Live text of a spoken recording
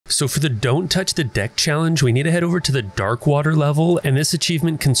So for the don't touch the deck challenge, we need to head over to the dark water level, and this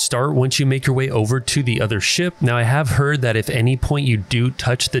achievement can start once you make your way over to the other ship. Now I have heard that if any point you do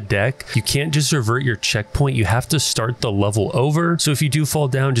touch the deck, you can't just revert your checkpoint, you have to start the level over. So if you do fall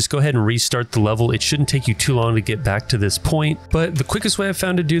down, just go ahead and restart the level. It shouldn't take you too long to get back to this point. But the quickest way I've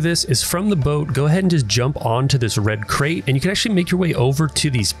found to do this is from the boat, go ahead and just jump onto this red crate, and you can actually make your way over to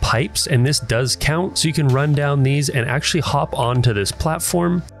these pipes, and this does count. So you can run down these and actually hop onto this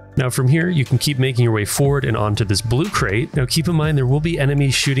platform. Now from here, you can keep making your way forward and onto this blue crate. Now keep in mind, there will be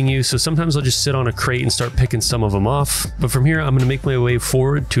enemies shooting you, so sometimes I'll just sit on a crate and start picking some of them off. But from here, I'm going to make my way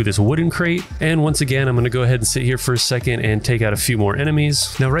forward to this wooden crate. And once again, I'm going to go ahead and sit here for a second and take out a few more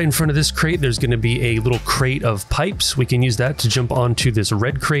enemies. Now right in front of this crate, there's going to be a little crate of pipes. We can use that to jump onto this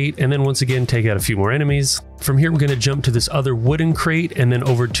red crate, and then once again, take out a few more enemies. From here, we're going to jump to this other wooden crate, and then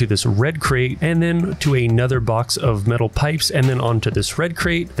over to this red crate, and then to another box of metal pipes, and then onto this red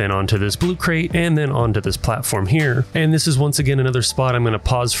crate, then onto this blue crate, and then onto this platform here. And this is once again another spot I'm going to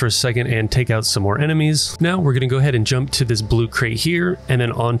pause for a second and take out some more enemies. Now we're going to go ahead and jump to this blue crate here, and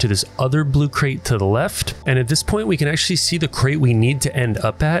then onto this other blue crate to the left. And at this point, we can actually see the crate we need to end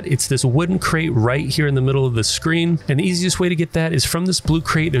up at. It's this wooden crate right here in the middle of the screen. And the easiest way to get that is from this blue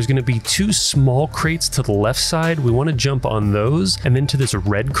crate, there's going to be two small crates to the left side. We want to jump on those, and then to this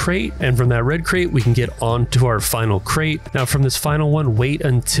red crate, and from that red crate we can get onto our final crate. Now from this final one, wait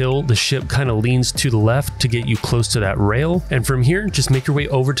until the ship kind of leans to the left to get you close to that rail, and from here just make your way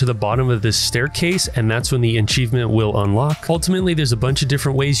over to the bottom of this staircase, and that's when the achievement will unlock. Ultimately, there's a bunch of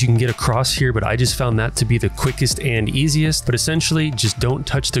different ways you can get across here, but I just found that to be the quickest and easiest. But essentially, just don't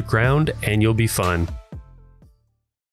touch the ground and you'll be fine.